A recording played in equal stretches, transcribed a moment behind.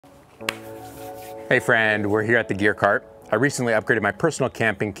Hey friend, we're here at the Gear Cart. I recently upgraded my personal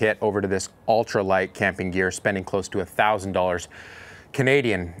camping kit over to this UltraLight camping gear, spending close to $1,000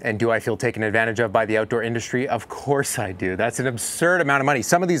 Canadian. And do I feel taken advantage of by the outdoor industry? Of course I do. That's an absurd amount of money.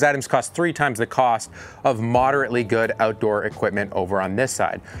 Some of these items cost 3 times the cost of moderately good outdoor equipment over on this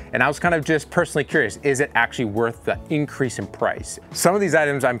side. And I was kind of just personally curious, is it actually worth the increase in price? Some of these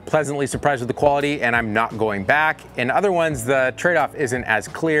items I'm pleasantly surprised with the quality and I'm not going back. And other ones, the trade-off isn't as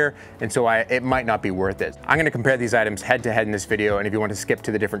clear, and so it might not be worth it. I'm gonna compare these items head to head in this video, and if you want to skip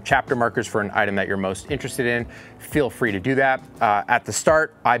to the different chapter markers for an item that you're most interested in, feel free to do that. At the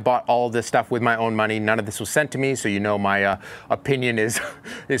start, I bought all of this stuff with my own money. None of this was sent to me, so you know my opinion is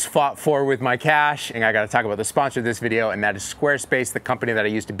fought for with my cash. And I got to talk about the sponsor of this video, and that is Squarespace, the company that I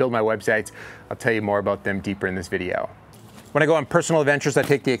use to build my websites. I'll tell you more about them deeper in this video. When I go on personal adventures, I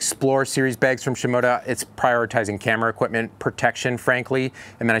take the Explore series bags from Shimoda. It's prioritizing camera equipment protection, frankly,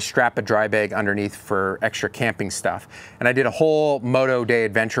 and then I strap a dry bag underneath for extra camping stuff. And I did a whole moto day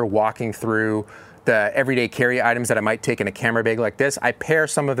adventure walking through the everyday carry items that I might take in a camera bag like this. I pare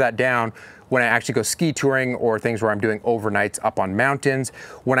some of that down when I actually go ski touring or things where I'm doing overnights up on mountains.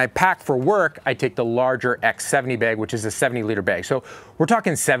 When I pack for work, I take the larger X70 bag, which is a 70-liter bag. So we're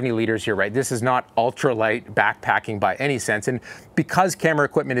talking 70 liters here, right? This is not ultralight backpacking by any sense. And because camera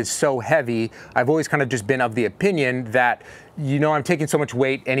equipment is so heavy, I've always kind of just been of the opinion that, you know, I'm taking so much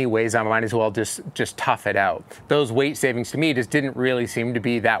weight anyways, I might as well just tough it out. Those weight savings to me just didn't really seem to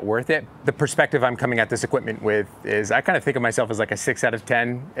be that worth it. The perspective I'm coming at this equipment with is I kind of think of myself as like a 6 out of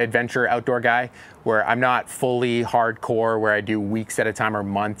 10 adventure outdoor guy, where I'm not fully hardcore, where I do weeks at a time or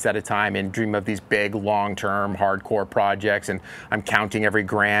months at a time and dream of these big long-term hardcore projects and I'm counting every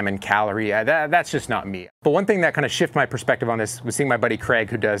gram and calorie. That's just not me. But one thing that kind of shifted my perspective on this was seeing my buddy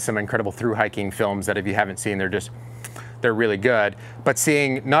Craig, who does some incredible through hiking films that if you haven't seen, they're really good, but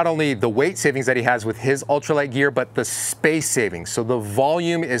seeing not only the weight savings that he has with his ultralight gear, but the space savings. So the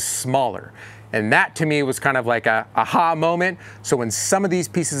volume is smaller. And that to me was kind of like a aha moment. So when some of these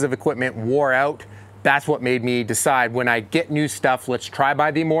pieces of equipment wore out, that's what made me decide, when I get new stuff, let's try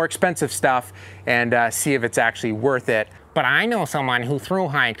buy the more expensive stuff and see if it's actually worth it. But I know someone who through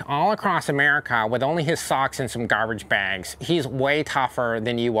hiked all across America with only his socks and some garbage bags. He's way tougher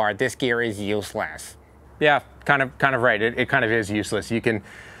than you are. This gear is useless. Yeah, kind of right. It kind of is useless.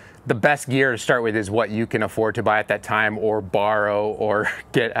 The best gear to start with is what you can afford to buy at that time or borrow or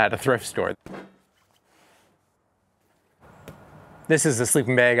get at a thrift store. This is the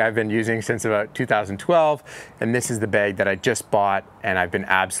sleeping bag I've been using since about 2012, and this is the bag that I just bought and I've been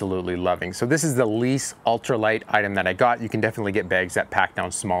absolutely loving. So this is the least ultralight item that I got. You can definitely get bags that pack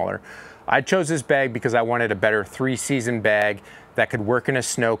down smaller. I chose this bag because I wanted a better 3-season bag that could work in a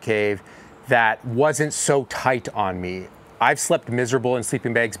snow cave, that wasn't so tight on me. I've slept miserable in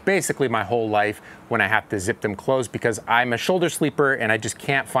sleeping bags basically my whole life when I have to zip them closed, because I'm a shoulder sleeper and I just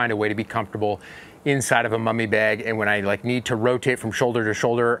can't find a way to be comfortable inside of a mummy bag. And when I need to rotate from shoulder to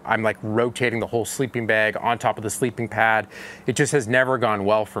shoulder, I'm like rotating the whole sleeping bag on top of the sleeping pad. It just has never gone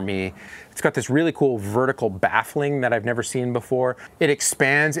well for me. It's got this really cool vertical baffling that I've never seen before. It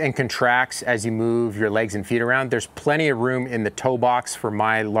expands and contracts as you move your legs and feet around. There's plenty of room in the toe box for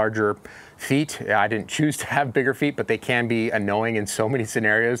my larger feet. I didn't choose to have bigger feet, but they can be annoying in so many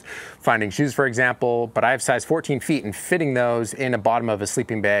scenarios. Finding shoes, for example, but I have size 14 feet, and fitting those in the bottom of a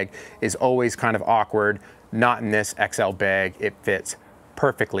sleeping bag is always kind of awkward. Not in this XL bag. It fits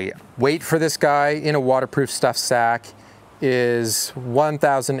perfectly. Weight for this guy in a waterproof stuffed sack is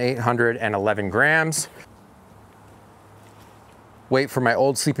 1,811 grams. Weight for my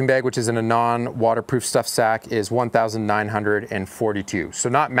old sleeping bag, which is in a non-waterproof stuffed sack, is 1,942. So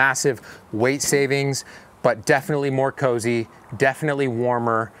not massive weight savings, but definitely more cozy, definitely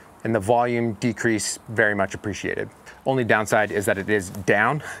warmer, and the volume decrease very much appreciated. Only downside is that it is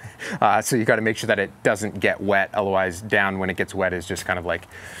down, so you got to make sure that it doesn't get wet. Otherwise, down when it gets wet is just kind of like,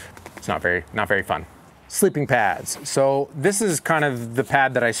 it's not very fun. Sleeping pads. So this is kind of the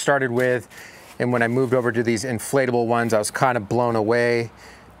pad that I started with. And when I moved over to these inflatable ones, I was kind of blown away.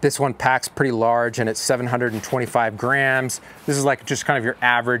 This one packs pretty large and it's 725 grams. This is like just kind of your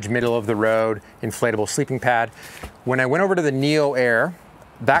average middle of the road inflatable sleeping pad. When I went over to the Neo Air,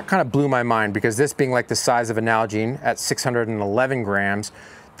 that kind of blew my mind, because this being like the size of a Nalgene at 611 grams,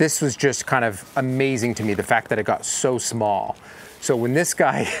 this was just kind of amazing to me, the fact that it got so small. So when this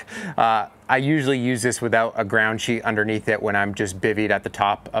guy, I usually use this without a ground sheet underneath it when I'm just bivvied at the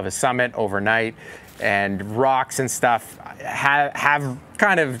top of a summit overnight, and rocks and stuff have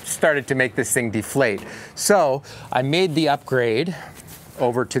kind of started to make this thing deflate. So I made the upgrade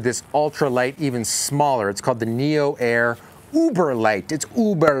over to this ultralight, even smaller. It's called the Neo Air uber light. It's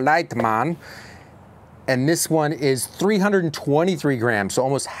uber light, man. And this one is 323 grams, so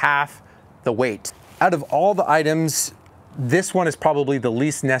almost half the weight. Out of all the items, this one is probably the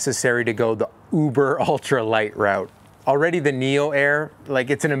least necessary to go the uber ultra light route. Already the Neo Air, like,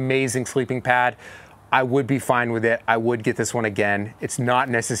 it's an amazing sleeping pad. I would be fine with it. I would get this one again. It's not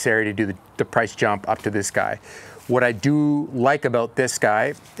necessary to do the price jump up to this guy. What I do like about this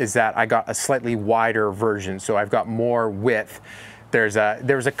guy is that I got a slightly wider version, so I've got more width. There's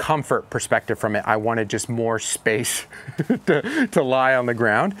a comfort perspective from it. I wanted just more space to lie on the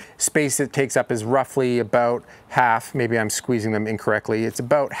ground. Space it takes up is roughly about half. Maybe I'm squeezing them incorrectly. It's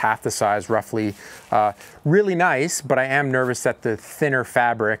about half the size, roughly. Really nice, but I am nervous that the thinner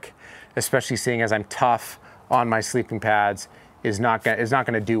fabric, especially seeing as I'm tough on my sleeping pads, is not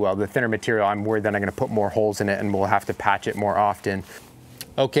gonna do well. The thinner material, I'm worried that I'm gonna put more holes in it and we'll have to patch it more often.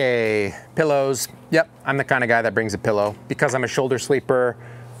 Okay, pillows. Yep, I'm the kind of guy that brings a pillow. Because I'm a shoulder sleeper,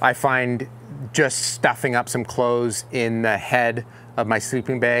 I find just stuffing up some clothes in the head of my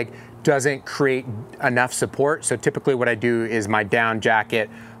sleeping bag doesn't create enough support. So typically what I do is my down jacket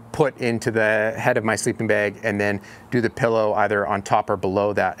put into the head of my sleeping bag and then do the pillow either on top or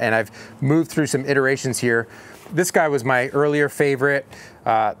below that. And I've moved through some iterations here. This guy was my earlier favorite.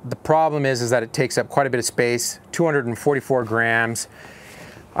 The problem is that it takes up quite a bit of space, 244 grams.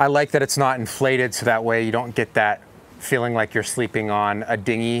 I like that it's not inflated, so that way you don't get that feeling like you're sleeping on a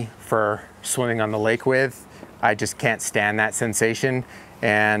dinghy for swimming on the lake with. I just can't stand that sensation.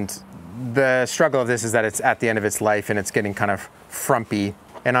 And the struggle of this is that it's at the end of its life and it's getting kind of frumpy.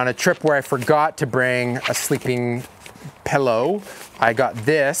 And on a trip where I forgot to bring a sleeping pillow, I got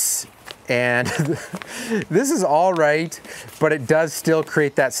this, and this is all right, but it does still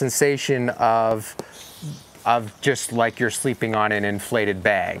create that sensation of just like you're sleeping on an inflated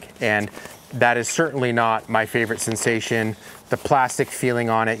bag. And that is certainly not my favorite sensation. The plastic feeling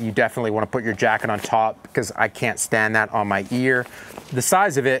on it, you definitely want to put your jacket on top because I can't stand that on my ear. The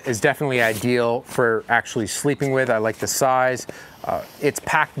size of it is definitely ideal for actually sleeping with. I like the size. It's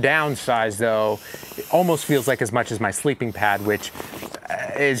packed down size though. It almost feels like as much as my sleeping pad, which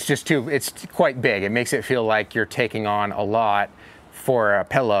is just it's quite big. It makes it feel like you're taking on a lot for a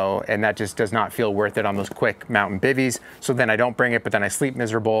pillow, and that just does not feel worth it on those quick mountain bivvies. So then I don't bring it, but then I sleep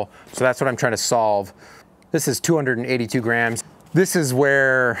miserable. So that's what I'm trying to solve. This is 282 grams. This is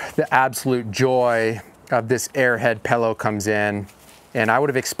where the absolute joy of this Airhead pillow comes in. And I would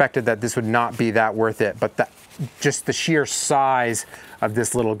have expected that this would not be that worth it, but just the sheer size of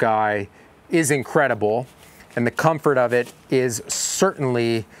this little guy is incredible. And the comfort of it is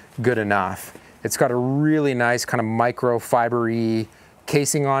certainly good enough. It's got a really nice kind of microfibery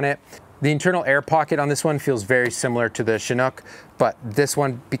casing on it. The internal air pocket on this one feels very similar to the Chinook, but this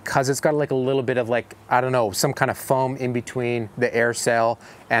one, because it's got like a little bit of like, I don't know, some kind of foam in between the air cell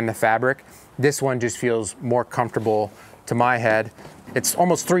and the fabric, this one just feels more comfortable to my head. It's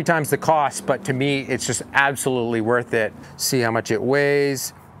almost 3 times the cost, but to me, it's just absolutely worth it. See how much it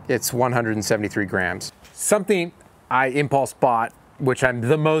weighs. It's 173 grams. Something I impulse bought, which I'm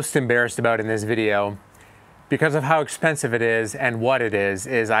the most embarrassed about in this video, because of how expensive it is and what it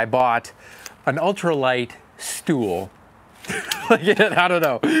is I bought an UltraLight stool. Like, I don't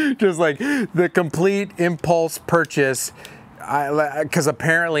know, just like the complete impulse purchase, because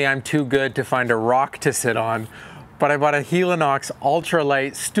apparently I'm too good to find a rock to sit on, but I bought a Helinox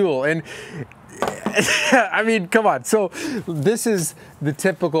UltraLight stool. And I mean, come on. So this is the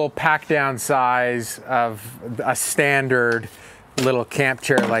typical pack down size of a standard little camp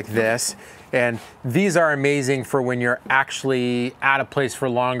chair like this. And these are amazing for when you're actually at a place for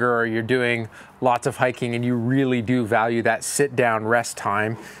longer or you're doing lots of hiking and you really do value that sit down rest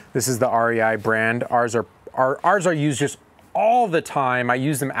time. This is the REI brand. Ours are used just all the time. I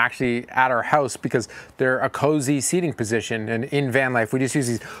use them actually at our house because they're a cozy seating position, and in van life we just use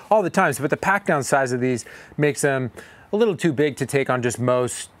these all the time. But the pack down size of these makes them a little too big to take on just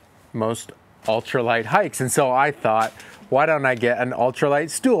most ultralight hikes. And so I thought, why don't I get an ultralight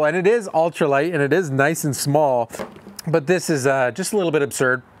stool? And it is ultralight and it is nice and small, but this is just a little bit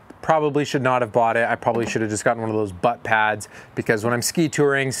absurd. Probably should not have bought it. I probably should have just gotten one of those butt pads, because when I'm ski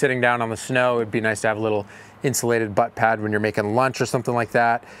touring, sitting down on the snow, it'd be nice to have a little insulated butt pad when you're making lunch or something like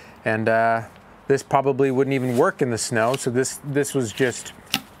that. And this probably wouldn't even work in the snow. So this was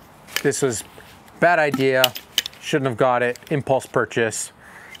bad idea. Shouldn't have got it. Impulse purchase.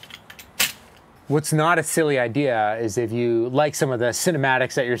 What's not a silly idea is if you like some of the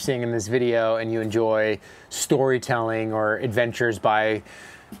cinematics that you're seeing in this video and you enjoy storytelling or adventures by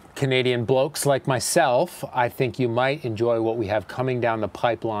Canadian blokes like myself, I think you might enjoy what we have coming down the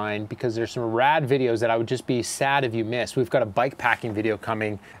pipeline, because there's some rad videos that I would just be sad if you missed. We've got a bike packing video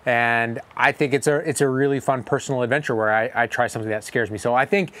coming, and I think it's a really fun personal adventure where I try something that scares me. So I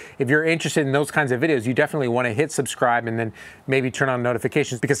think if you're interested in those kinds of videos, you definitely want to hit subscribe and then maybe turn on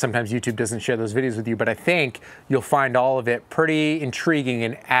notifications, because sometimes YouTube doesn't share those videos with you. But I think you'll find all of it pretty intriguing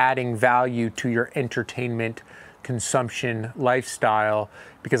and adding value to your entertainment consumption lifestyle,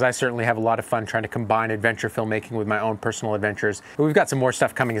 because I certainly have a lot of fun trying to combine adventure filmmaking with my own personal adventures. But we've got some more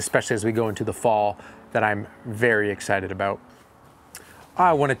stuff coming, especially as we go into the fall, that I'm very excited about.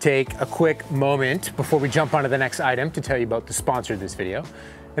 I want to take a quick moment before we jump onto the next item to tell you about the sponsor of this video,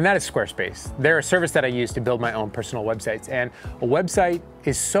 and that is Squarespace. They're a service that I use to build my own personal websites, and a website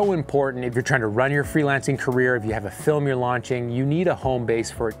is so important if you're trying to run your freelancing career. If you have a film you're launching, you need a home base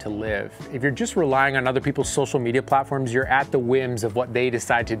for it to live. If you're just relying on other people's social media platforms, you're at the whims of what they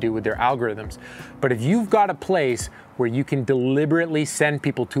decide to do with their algorithms. But if you've got a place where you can deliberately send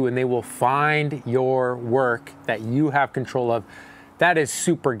people to and they will find your work that you have control of, that is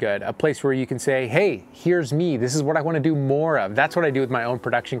super good. A place where you can say, hey, here's me. This is what I want to do more of. That's what I do with my own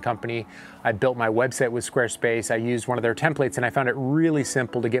production company. I built my website with Squarespace. I used one of their templates, and I found it really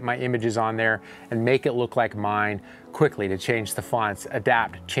simple to get my images on there and make it look like mine quickly, to change the fonts,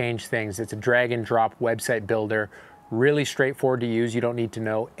 adapt, change things. It's a drag and drop website builder. Really straightforward to use. You don't need to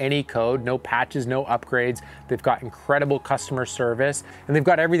know any code, no patches, no upgrades. They've got incredible customer service, and they've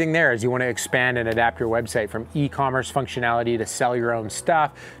got everything there as you want to expand and adapt your website, from e-commerce functionality to sell your own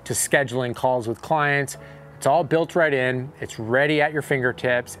stuff to scheduling calls with clients. It's all built right in. It's ready at your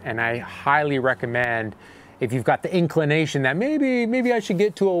fingertips, and I highly recommend, if you've got the inclination that maybe I should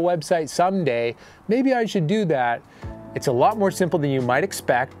get to a website someday, maybe I should do that. It's a lot more simple than you might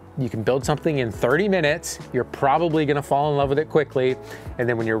expect. You can build something in 30 minutes. You're probably gonna fall in love with it quickly. And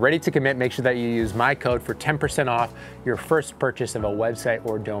then when you're ready to commit, make sure that you use my code for 10% off your first purchase of a website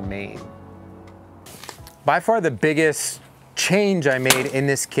or domain. By far the biggest change I made in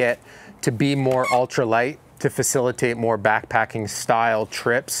this kit to be more ultralight, to facilitate more backpacking style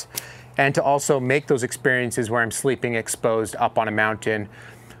trips, and to also make those experiences where I'm sleeping exposed up on a mountain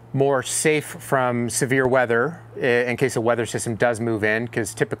more safe from severe weather in case a weather system does move in,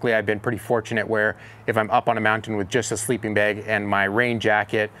 because typically I've been pretty fortunate where if I'm up on a mountain with just a sleeping bag and my rain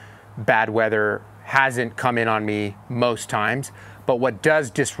jacket, bad weather hasn't come in on me most times. But what does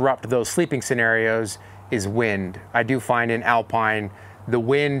disrupt those sleeping scenarios is wind. I do find in Alpine, the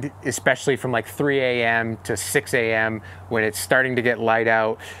wind, especially from like 3 a.m. to 6 a.m. when it's starting to get light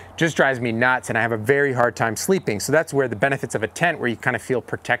out, just drives me nuts, and I have a very hard time sleeping. So that's where the benefits of a tent, where you kind of feel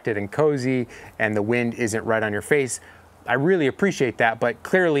protected and cozy and the wind isn't right on your face, I really appreciate that. But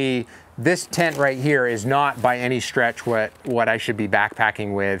clearly this tent right here is not by any stretch what I should be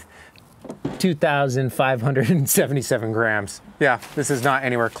backpacking with. 2,577 grams. Yeah, this is not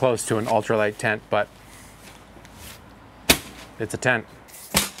anywhere close to an ultralight tent, but it's a tent.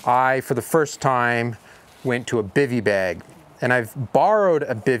 I, for the first time, went to a bivy bag, and I've borrowed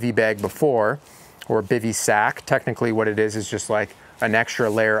a bivy bag before, or a bivy sack. Technically what it is just like an extra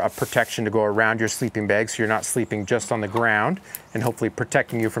layer of protection to go around your sleeping bag, so you're not sleeping just on the ground, and hopefully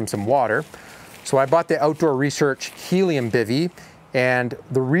protecting you from some water. So I bought the Outdoor Research Helium Bivy, and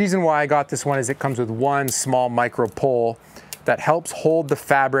the reason why I got this one is it comes with one small micro pole that helps hold the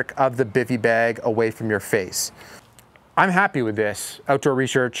fabric of the bivy bag away from your face. I'm happy with this Outdoor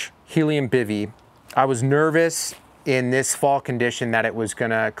Research Helium Bivy. I was nervous in this fall condition that it was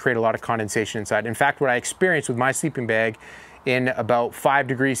gonna create a lot of condensation inside. In fact, what I experienced with my sleeping bag in about 5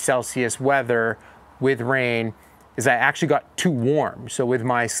 degrees Celsius weather with rain is I actually got too warm. So with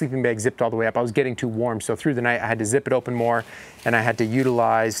my sleeping bag zipped all the way up, I was getting too warm. So through the night, I had to zip it open more, and I had to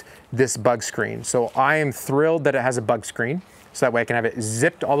utilize this bug screen. So I am thrilled that it has a bug screen, so that way I can have it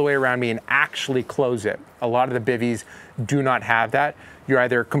zipped all the way around me and actually close it. A lot of the bivvies do not have that. You're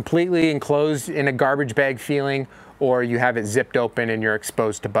either completely enclosed in a garbage bag feeling, or you have it zipped open and you're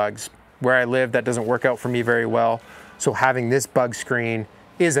exposed to bugs. Where I live, that doesn't work out for me very well. So having this bug screen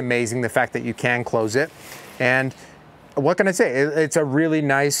is amazing, the fact that you can close it. And what can I say? It's a really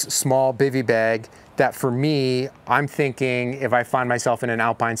nice small bivy bag that, for me, I'm thinking if I find myself in an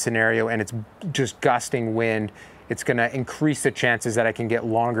alpine scenario and it's just gusting wind, it's gonna increase the chances that I can get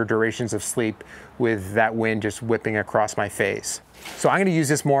longer durations of sleep with that wind just whipping across my face. So I'm gonna use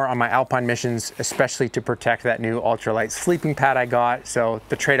this more on my alpine missions, especially to protect that new ultralight sleeping pad I got. So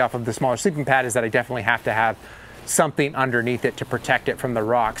the trade-off of the smaller sleeping pad is that I definitely have to have something underneath it to protect it from the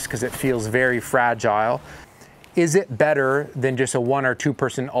rocks, because it feels very fragile. Is it better than just a 1 or 2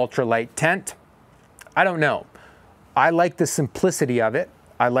 person ultralight tent? I don't know. I like the simplicity of it.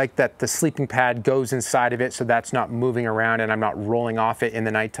 I like that the sleeping pad goes inside of it, so that's not moving around and I'm not rolling off it in the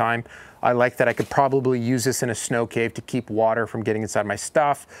nighttime. I like that I could probably use this in a snow cave to keep water from getting inside my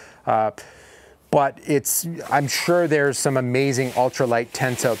stuff. But I'm sure there's some amazing ultralight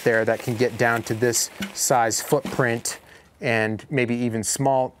tents out there that can get down to this size footprint and maybe even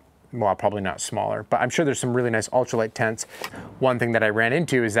small, well, probably not smaller, but I'm sure there's some really nice ultralight tents. One thing that I ran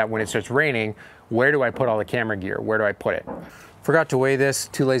into is that when it starts raining, where do I put all the camera gear? Where do I put it? Forgot to weigh this,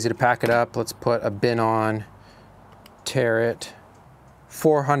 too lazy to pack it up. Let's put a bin on, tare it.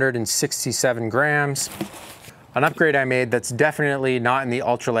 467 grams. An upgrade I made that's definitely not in the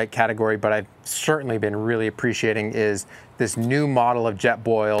ultralight category, but I've certainly been really appreciating is this new model of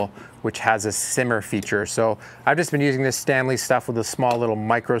Jetboil, which has a simmer feature. So I've just been using this Stanley stuff with a small little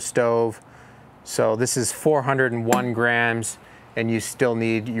micro stove. So this is 401 grams, and you still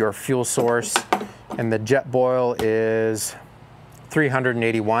need your fuel source. And the Jetboil is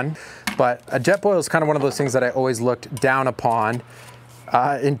 381. But a Jetboil is kind of one of those things that I always looked down upon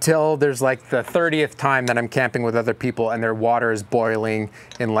until there's like the 30th time that I'm camping with other people and their water is boiling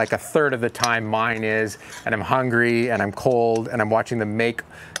in like a third of the time mine is, and I'm hungry and I'm cold and I'm watching them make,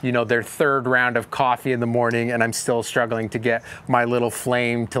 you know, their third round of coffee in the morning, and I'm still struggling to get my little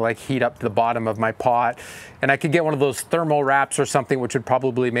flame to like heat up the bottom of my pot. And I could get one of those thermal wraps or something, which would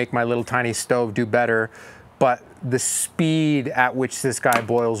probably make my little tiny stove do better. But the speed at which this guy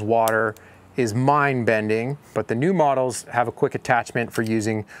boils water is mind-bending. But the new models have a quick attachment for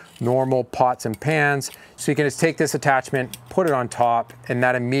using normal pots and pans. So you can just take this attachment, put it on top, and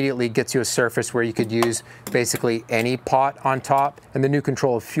that immediately gets you a surface where you could use basically any pot on top. And the new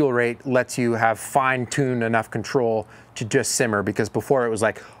control of fuel rate lets you have fine-tuned enough control to just simmer, because before it was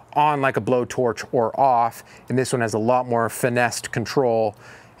like on like a blowtorch or off, and this one has a lot more finessed control.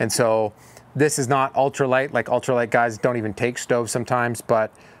 And so this is not ultralight, like ultralight guys don't even take stoves sometimes,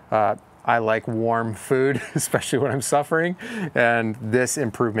 but I like warm food, especially when I'm suffering, and this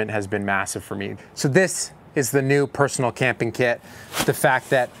improvement has been massive for me. So this is the new personal camping kit. The fact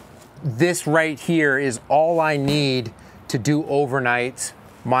that this right here is all I need to do overnights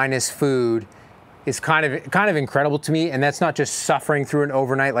minus food is kind of incredible to me. And that's not just suffering through an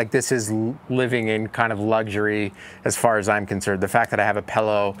overnight, like this is living in kind of luxury as far as I'm concerned. The fact that I have a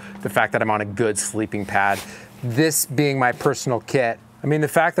pillow, the fact that I'm on a good sleeping pad, this being my personal kit. I mean, the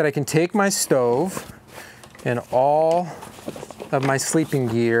fact that I can take my stove and all of my sleeping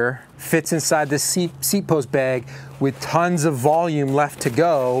gear fits inside this seat post bag with tons of volume left to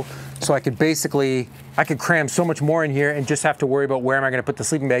go. So I could cram so much more in here and just have to worry about where am I gonna put the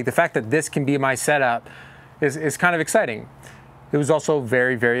sleeping bag. The fact that this can be my setup is kind of exciting. It was also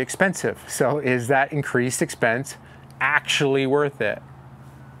very, very expensive. So is that increased expense actually worth it?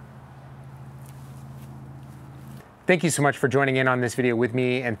 Thank you so much for joining in on this video with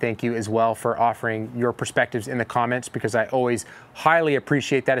me, and thank you as well for offering your perspectives in the comments, because I always highly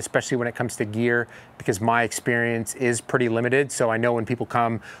appreciate that, especially when it comes to gear, because my experience is pretty limited. So I know when people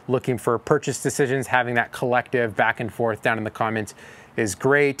come looking for purchase decisions, having that collective back and forth down in the comments is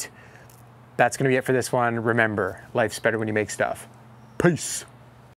great. That's gonna be it for this one. Remember, life's better when you make stuff. Peace.